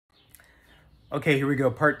Okay, here we go,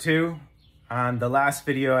 part 2. On the last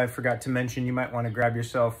video, I forgot to mention you might want to grab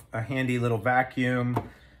yourself a handy little vacuum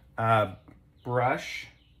brush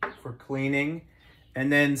for cleaning, and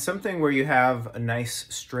then something where you have a nice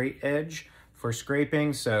straight edge for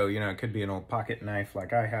scraping. So, you know, it could be an old pocket knife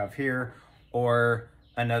like I have here, or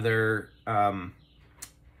another,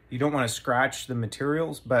 you don't want to scratch the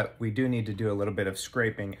materials, but we do need to do a little bit of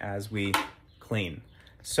scraping as we clean.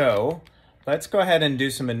 So let's go ahead and do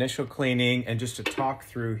some initial cleaning and just to talk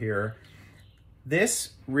through here.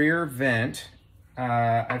 This rear vent,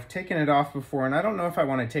 I've taken it off before, and I don't know if I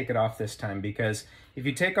want to take it off this time, because if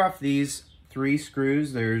you take off these 3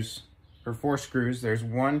 screws, or 4 screws, there's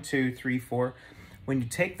 1, 2, 3, 4. When you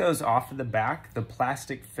take those off of the back, the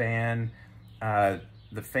plastic fan,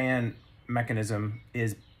 the fan mechanism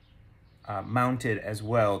is mounted as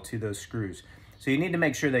well to those screws. So you need to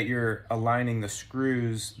make sure that you're aligning the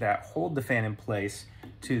screws that hold the fan in place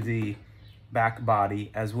to the back body,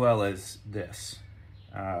 as well as this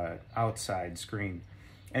outside screen.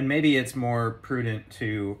 And maybe it's more prudent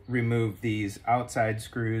to remove these outside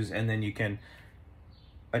screws, and then you can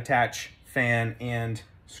attach fan and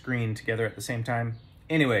screen together at the same time.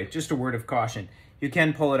 Anyway, just a word of caution. You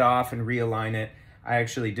can pull it off and realign it. I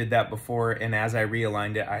actually did that before, and as I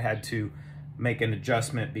realigned it, I had to make an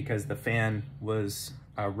adjustment because the fan was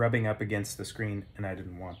rubbing up against the screen, and I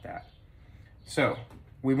didn't want that. So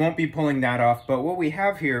we won't be pulling that off, but what we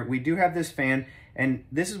have here, we do have this fan, and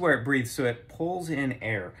this is where it breathes, so it pulls in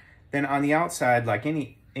air. Then on the outside, like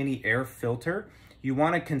any air filter, you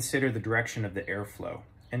want to consider the direction of the airflow.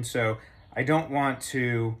 And so I don't want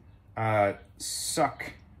to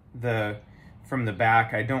suck from the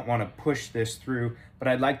back. I don't want to push this through, but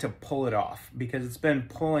I'd like to pull it off because it's been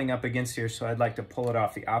pulling up against here, so I'd like to pull it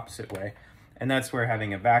off the opposite way. And that's where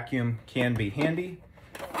having a vacuum can be handy.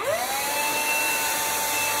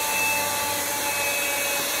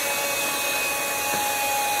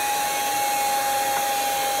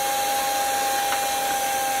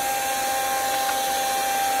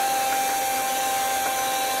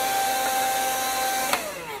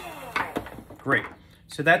 Great.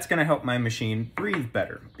 So that's going to help my machine breathe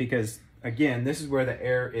better because, again, this is where the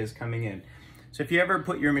air is coming in. So if you ever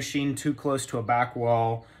put your machine too close to a back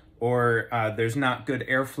wall, or there's not good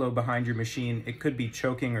airflow behind your machine, it could be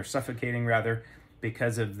choking or suffocating rather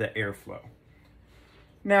because of the airflow.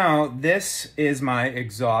 Now, this is my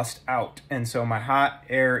exhaust out, and so my hot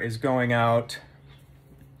air is going out.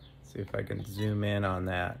 Let's see if I can zoom in on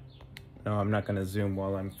that. No, I'm not going to zoom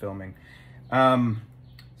while I'm filming.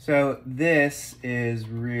 So this is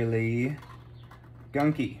really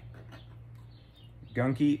gunky.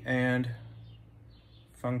 Gunky and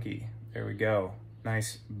funky. There we go.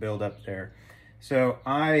 Nice build up there. So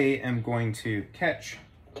I am going to catch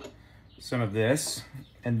some of this,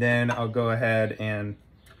 and then I'll go ahead and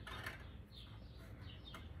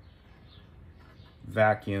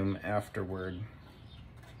vacuum afterward.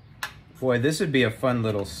 Boy, this would be a fun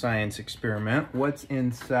little science experiment. What's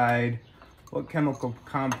inside? What chemical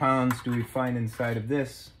compounds do we find inside of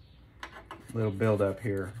this little buildup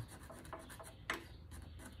here?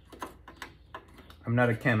 I'm not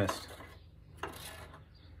a chemist.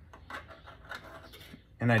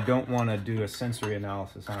 And I don't want to do a sensory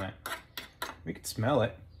analysis on it. We could smell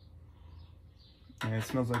it. And it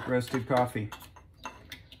smells like roasted coffee.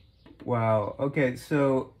 Wow. Okay,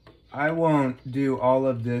 so I won't do all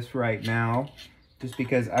of this right now, just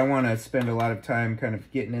because I want to spend a lot of time kind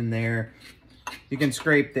of getting in there. You can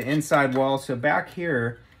scrape the inside wall. So back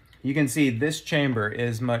here, you can see this chamber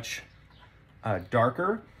is much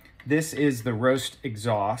darker. This is the roast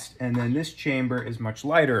exhaust, and then this chamber is much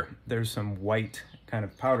lighter. There's some white, kind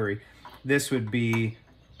of powdery. This would be,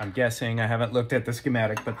 I'm guessing, I haven't looked at the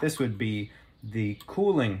schematic, but this would be the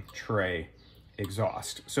cooling tray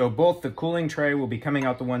exhaust. So both the cooling tray will be coming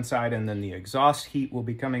out the one side, and then the exhaust heat will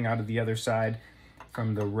be coming out of the other side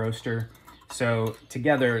from the roaster. So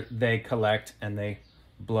together they collect and they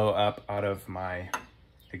blow up out of my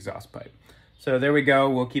exhaust pipe. So there we go.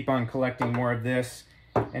 We'll keep on collecting more of this.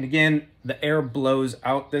 And again, the air blows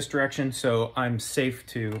out this direction, so I'm safe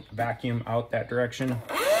to vacuum out that direction.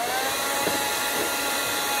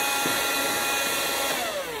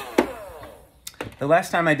 The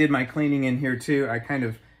last time I did my cleaning in here too, I kind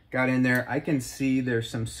of got in there. I can see there's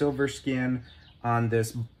some silver skin on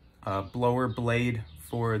this blower blade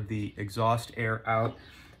for the exhaust air out.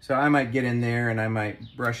 So I might get in there and I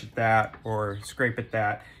might brush at that or scrape at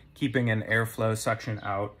that, keeping an airflow suction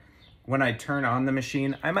out. When I turn on the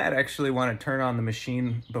machine, I might actually want to turn on the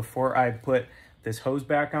machine before I put this hose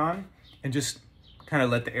back on and just kind of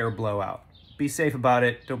let the air blow out. Be safe about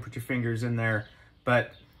it. Don't put your fingers in there.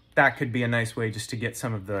 But that could be a nice way just to get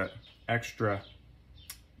some of the extra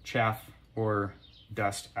chaff or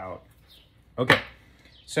dust out. Okay,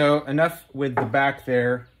 so enough with the back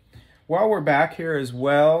there. While we're back here as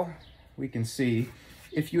well, we can see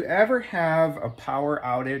if you ever have a power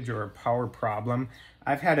outage or a power problem,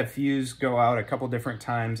 I've had a fuse go out a couple different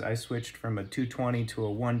times. I switched from a 220 to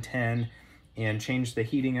a 110 and changed the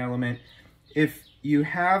heating element. If you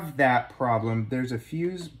have that problem, there's a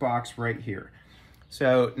fuse box right here.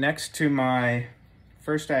 So next to my,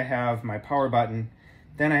 first I have my power button,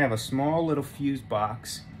 then I have a small little fuse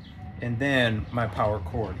box, and then my power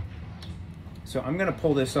cord. So I'm gonna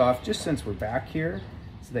pull this off just since we're back here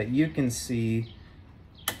so that you can see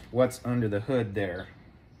what's under the hood there.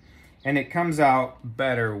 And it comes out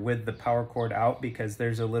better with the power cord out because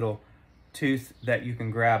there's a little tooth that you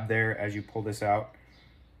can grab there as you pull this out.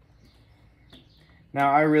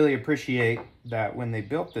 Now I really appreciate that when they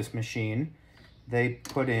built this machine, they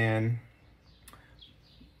put in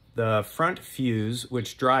the front fuse,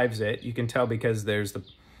 which drives it. You can tell because there's the,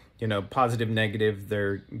 you know, positive, negative,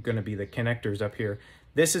 they're gonna be the connectors up here.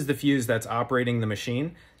 This is the fuse that's operating the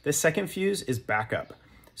machine. This second fuse is backup.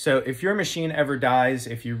 So if your machine ever dies,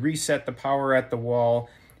 if you reset the power at the wall,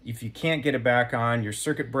 if you can't get it back on, your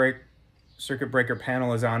circuit breaker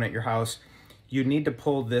panel is on at your house, you need to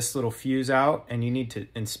pull this little fuse out and you need to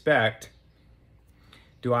inspect,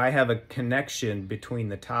 do I have a connection between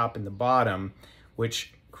the top and the bottom,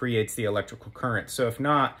 which creates the electrical current. So if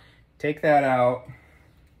not, take that out.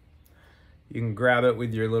 You can grab it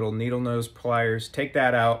with your little needle nose pliers, take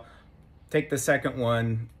that out, take the second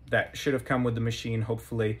one that should have come with the machine,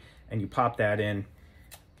 hopefully, and you pop that in,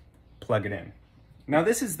 plug it in. Now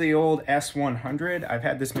this is the old S100. I've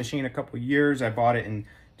had this machine a couple years. I bought it in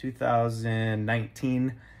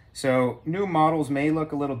 2019. So new models may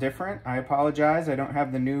look a little different. I apologize, I don't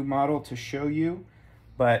have the new model to show you,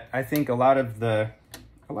 but I think a lot of the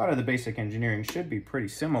basic engineering should be pretty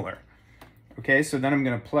similar. Okay, so then I'm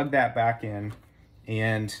gonna plug that back in,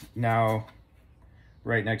 and now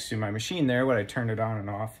right next to my machine there, when I turn it on and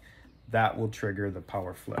off, that will trigger the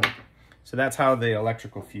power flow. So that's how the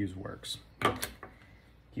electrical fuse works.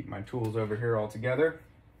 Keep my tools over here all together.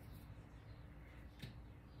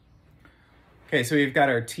 Okay, so we've got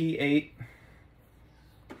our T8.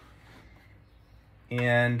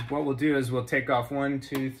 And what we'll do is we'll take off 1,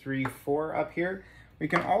 2, 3, 4 up here. We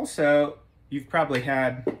can also, you've probably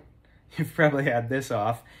had this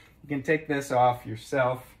off. You can take this off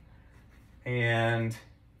yourself and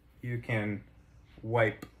you can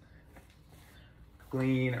wipe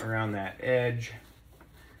clean around that edge.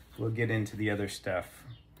 We'll get into the other stuff.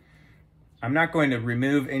 I'm not going to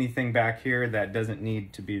remove anything back here that doesn't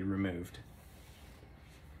need to be removed.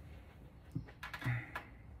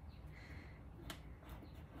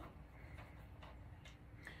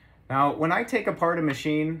 Now, when I take apart a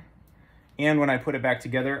machine and when I put it back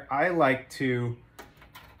together, I like to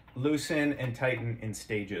loosen and tighten in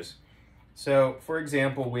stages. So, for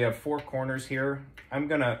example, we have 4 corners here. I'm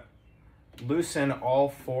gonna loosen all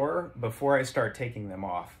 4 before I start taking them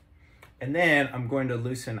off. And then I'm going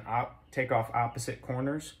to take off opposite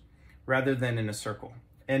corners rather than in a circle.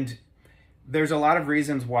 And there's a lot of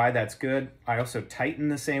reasons why that's good. I also tighten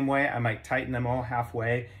the same way. I might tighten them all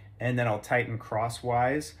halfway and then I'll tighten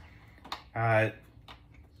crosswise.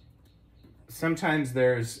 Sometimes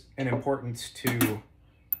there's an importance to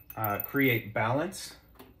create balance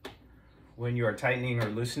when you are tightening or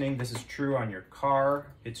loosening. This is true on your car.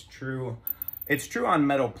 It's true on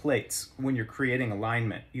metal plates when you're creating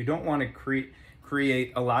alignment. You don't want to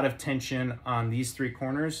create a lot of tension on these 3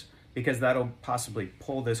 corners because that'll possibly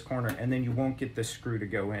pull this corner and then you won't get the screw to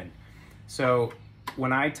go in. So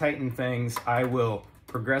when I tighten things, I will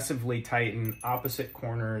progressively tighten opposite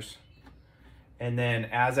corners, and then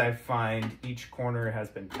as I find each corner has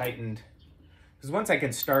been tightened, because once I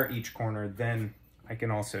can start each corner, then I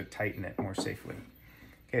can also tighten it more safely.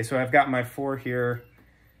 Okay, so I've got my 4 here.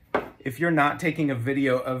 If you're not taking a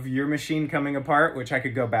video of your machine coming apart, which I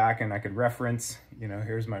could go back and I could reference, you know,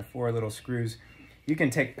 here's my 4 little screws. You can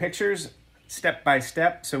take pictures step by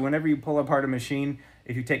step. So whenever you pull apart a machine,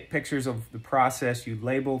 if you take pictures of the process, you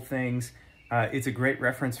label things, it's a great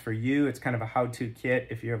reference for you. It's kind of a how-to kit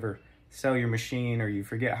if you ever sell your machine or you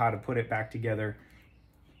forget how to put it back together.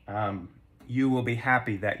 You will be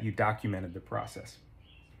happy that you documented the process.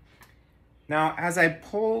 Now, as I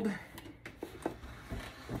pulled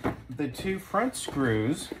the 2 front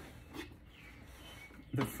screws,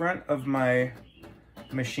 the front of my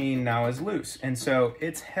machine now is loose. And so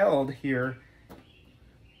it's held here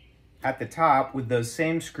at the top with those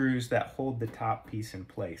same screws that hold the top piece in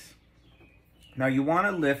place. Now you want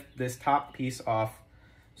to lift this top piece off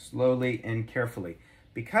slowly and carefully,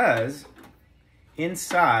 because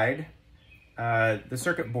inside the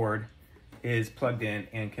circuit board is plugged in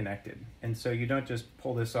and connected. And so you don't just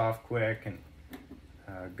pull this off quick and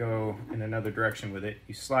go in another direction with it.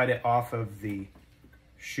 You slide it off of the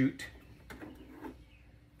chute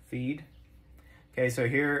feed. Okay, so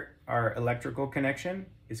here our electrical connection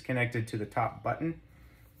is connected to the top button.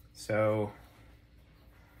 So,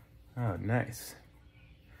 oh, nice.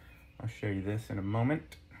 I'll show you this in a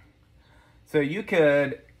moment. So you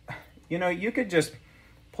could, you could just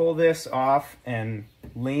pull this off and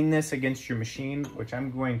lean this against your machine, which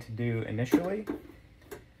I'm going to do initially.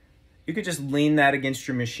 You could just lean that against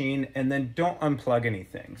your machine and then don't unplug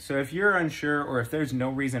anything. So if you're unsure, or if there's no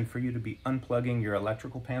reason for you to be unplugging your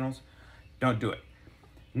electrical panels, don't do it.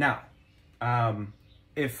 Now,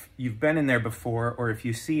 if you've been in there before, or if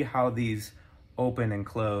you see how these open and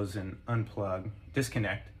close and unplug,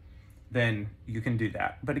 disconnect, then you can do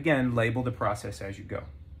that. But again, label the process as you go.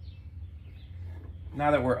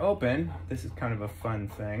 Now that we're open, this is kind of a fun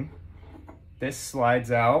thing. This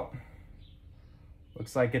slides out.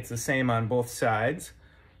 Looks like it's the same on both sides.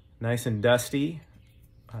 Nice and dusty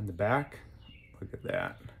on the back. Look at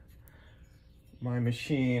that. My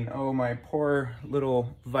machine, oh, my poor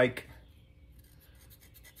little Vike.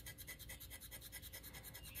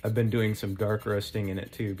 I've been doing some dark roasting in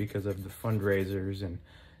it too because of the fundraisers and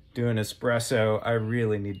doing espresso. I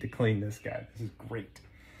really need to clean this guy. This is great.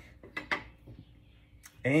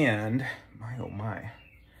 And my, oh my,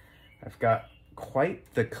 I've got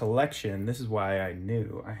quite the collection. This is why I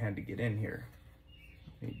knew I had to get in here.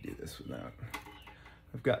 Let me do this without.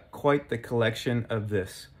 I've got quite the collection of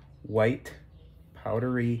this white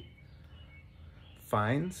powdery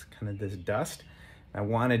fines, kind of this dust. I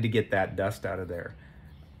wanted to get that dust out of there.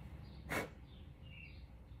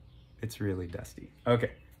 It's really dusty.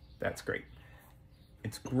 Okay, that's great.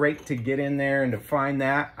 It's great to get in there and to find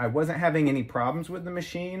that. I wasn't having any problems with the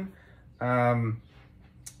machine, but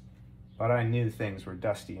I knew things were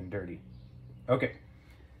dusty and dirty. Okay,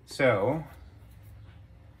 so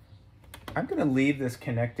I'm gonna leave this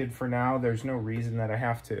connected for now. There's no reason that I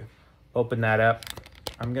have to open that up.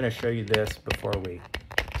 I'm gonna show you this before we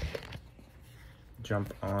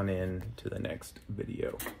jump on in to the next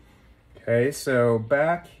video. Okay, so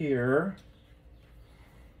back here,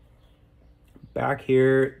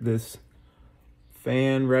 this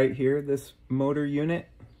fan right here, this motor unit.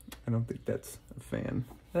 I don't think that's a fan.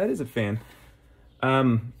 That is a fan.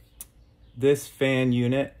 This fan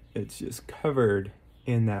unit, it's just covered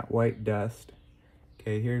in that white dust.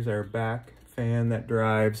 Okay, here's our back fan that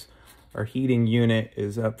drives. Our heating unit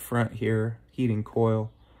is up front here, heating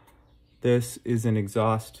coil. This is an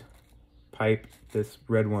exhaust pipe, this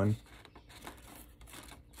red one.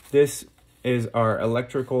 This is our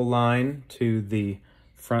electrical line to the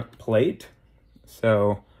front plate.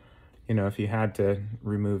 So, if you had to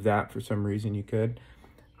remove that for some reason, you could.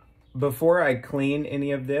 Before I clean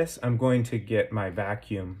any of this, I'm going to get my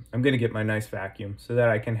vacuum. I'm going to get my nice vacuum so that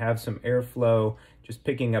I can have some airflow, just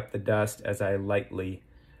picking up the dust as I lightly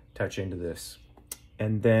touch into this.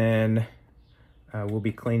 And then we'll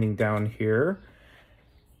be cleaning down here.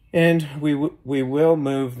 And we will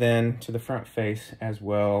move then to the front face as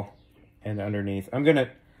well and underneath. I'm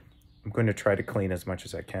gonna try to clean as much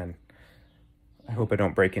as I can. I hope I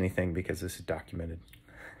don't break anything because this is documented.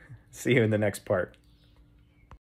 See you in the next part.